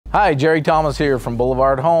Hi, Jerry Thomas here from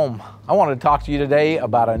Boulevard Home. I wanted to talk to you today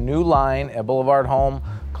about a new line at Boulevard Home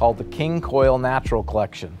called the King Koil Natural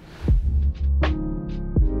Collection.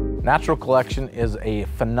 Natural Collection is a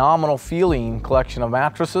phenomenal feeling collection of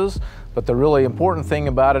mattresses, but the really important thing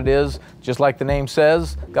about it is, just like the name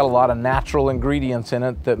says, got a lot of natural ingredients in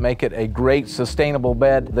it that make it a great sustainable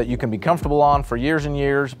bed that you can be comfortable on for years and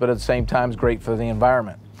years, but at the same time is great for the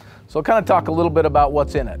environment. So I'll kind of talk a little bit about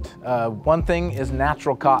what's in it. One thing is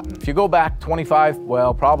natural cotton. If you go back 25,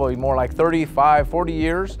 well, probably more like 35, 40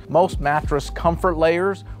 years, most mattress comfort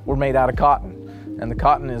layers were made out of cotton. And the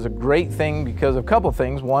cotton is a great thing because of a couple of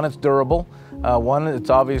things. One, it's durable. One, it's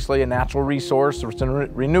obviously a natural resource, so it's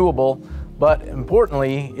renewable. But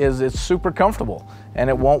importantly is it's super comfortable and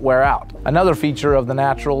it won't wear out. Another feature of the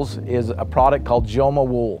naturals is a product called Joma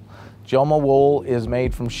wool. Joma wool is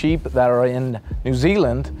made from sheep that are in New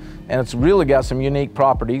Zealand, and it's really got some unique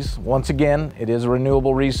properties. Once again, it is a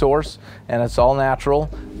renewable resource and it's all natural,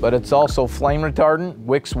 but it's also flame retardant,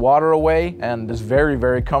 wicks water away, and is very,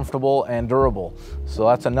 very comfortable and durable. So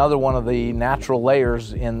that's another one of the natural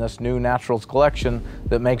layers in this new Naturals collection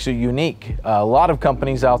that makes it unique. A lot of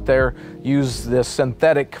companies out there use this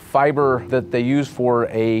synthetic fiber that they use for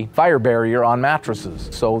a fire barrier on mattresses.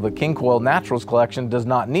 So the King Koil Naturals collection does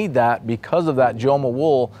not need that because of that Joma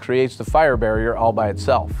wool creates the fire barrier all by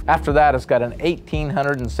itself. After that, it's got an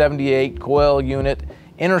 1878 coil unit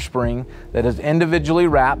inner spring that is individually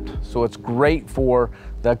wrapped, so it's great for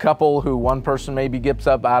the couple who one person maybe gets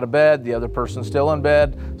up out of bed, the other person's still in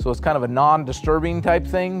bed, so it's kind of a non-disturbing type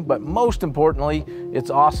thing, but most importantly,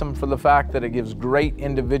 it's awesome for the fact that it gives great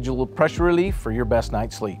individual pressure relief for your best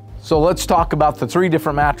night's sleep. So let's talk about the three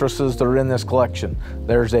different mattresses that are in this collection.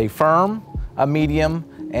 There's a firm, a medium,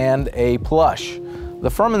 and a plush. The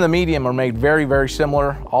firm and the medium are made very, very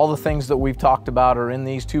similar. All the things that we've talked about are in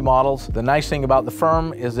these two models. The nice thing about the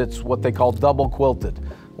firm is it's what they call double quilted.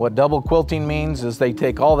 What double quilting means is they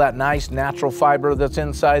take all that nice natural fiber that's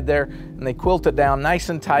inside there and they quilt it down nice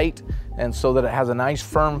and tight, and so that it has a nice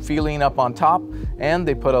firm feeling up on top, and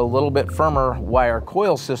they put a little bit firmer wire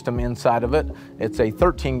coil system inside of it. It's a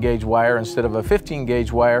 13 gauge wire instead of a 15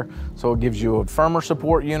 gauge wire, so it gives you a firmer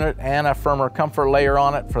support unit and a firmer comfort layer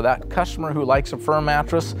on it. For that customer who likes a firm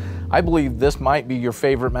mattress, I believe this might be your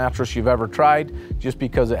favorite mattress you've ever tried, just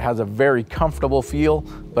because it has a very comfortable feel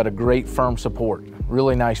but a great firm support.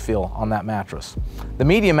 Really nice feel on that mattress. The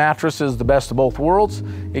medium mattress is the best of both worlds.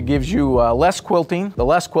 It gives you less quilting. The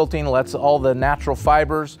less quilting lets all the natural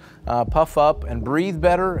fibers puff up and breathe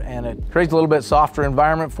better, and it creates a little bit softer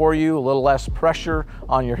environment for you, a little less pressure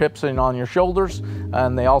on your hips and on your shoulders.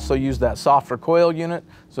 And they also use that softer coil unit,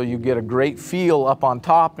 so you get a great feel up on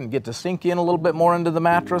top and get to sink in a little bit more into the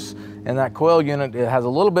mattress. And that coil unit, it has a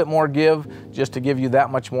little bit more give just to give you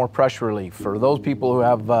that much more pressure relief. For those people who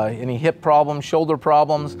have any hip problems, shoulder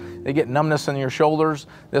problems, they get numbness in your shoulders,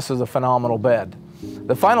 this is a phenomenal bed.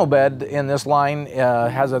 The final bed in this line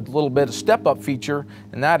has a little bit of step-up feature,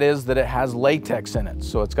 and that is that it has latex in it.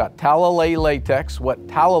 So it's got Talalay latex. What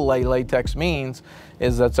Talalay latex means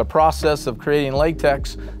is that's a process of creating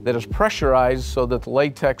latex that is pressurized so that the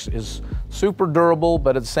latex is super durable,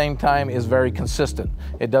 but at the same time is very consistent.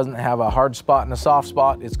 It doesn't have a hard spot and a soft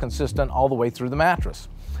spot. It's consistent all the way through the mattress.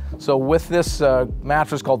 So with this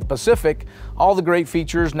mattress called the Pacific, all the great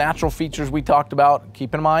features, natural features we talked about,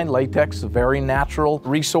 keep in mind latex is a very natural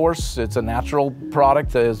resource. It's a natural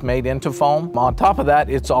product that is made into foam. On top of that,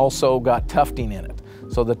 it's also got tufting in it.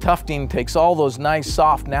 So the tufting takes all those nice,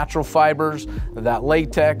 soft, natural fibers, that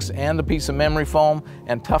latex and a piece of memory foam,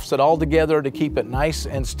 and tufts it all together to keep it nice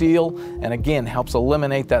and steel, and again, helps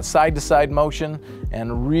eliminate that side-to-side motion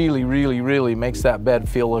and really, really, really makes that bed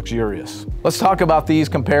feel luxurious. Let's talk about these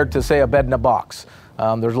compared to, say, a bed in a box.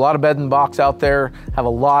 There's a lot of bed in box out there, have a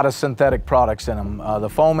lot of synthetic products in them. The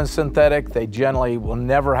foam is synthetic. They generally will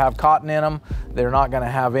never have cotton in them. They're not going to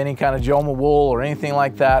have any kind of Joma wool or anything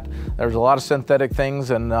like that. There's a lot of synthetic things,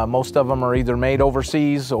 and most of them are either made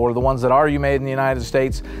overseas, or the ones that are made in the United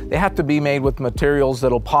States, they have to be made with materials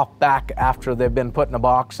that'll pop back after they've been put in a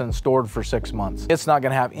box and stored for 6 months. It's not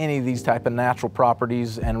going to have any of these type of natural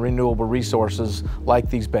properties and renewable resources like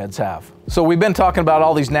these beds have. So we've been talking about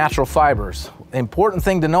all these natural fibers. The important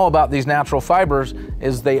thing to know about these natural fibers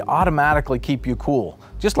is they automatically keep you cool.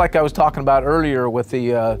 Just like I was talking about earlier with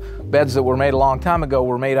the beds that were made a long time ago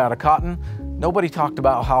were made out of cotton. Nobody talked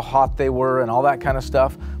about how hot they were and all that kind of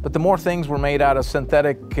stuff, but the more things were made out of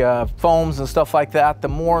synthetic foams and stuff like that, the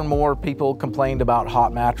more and more people complained about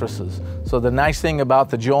hot mattresses. So the nice thing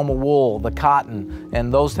about the Joma wool, the cotton,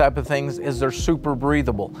 and those type of things is they're super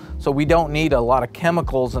breathable. So we don't need a lot of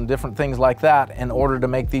chemicals and different things like that in order to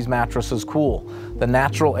make these mattresses cool. The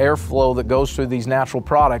natural airflow that goes through these natural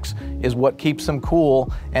products is what keeps them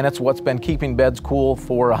cool, and it's what's been keeping beds cool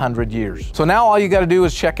for 100 years. So now all you got to do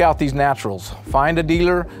is check out these naturals. Find a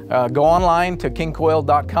dealer, go online to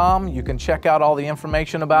kingkoil.com. You can check out all the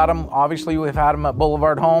information about them. Obviously, we've had them at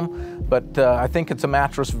Boulevard Home, but I think it's a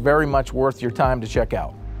mattress very much worth your time to check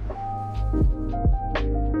out.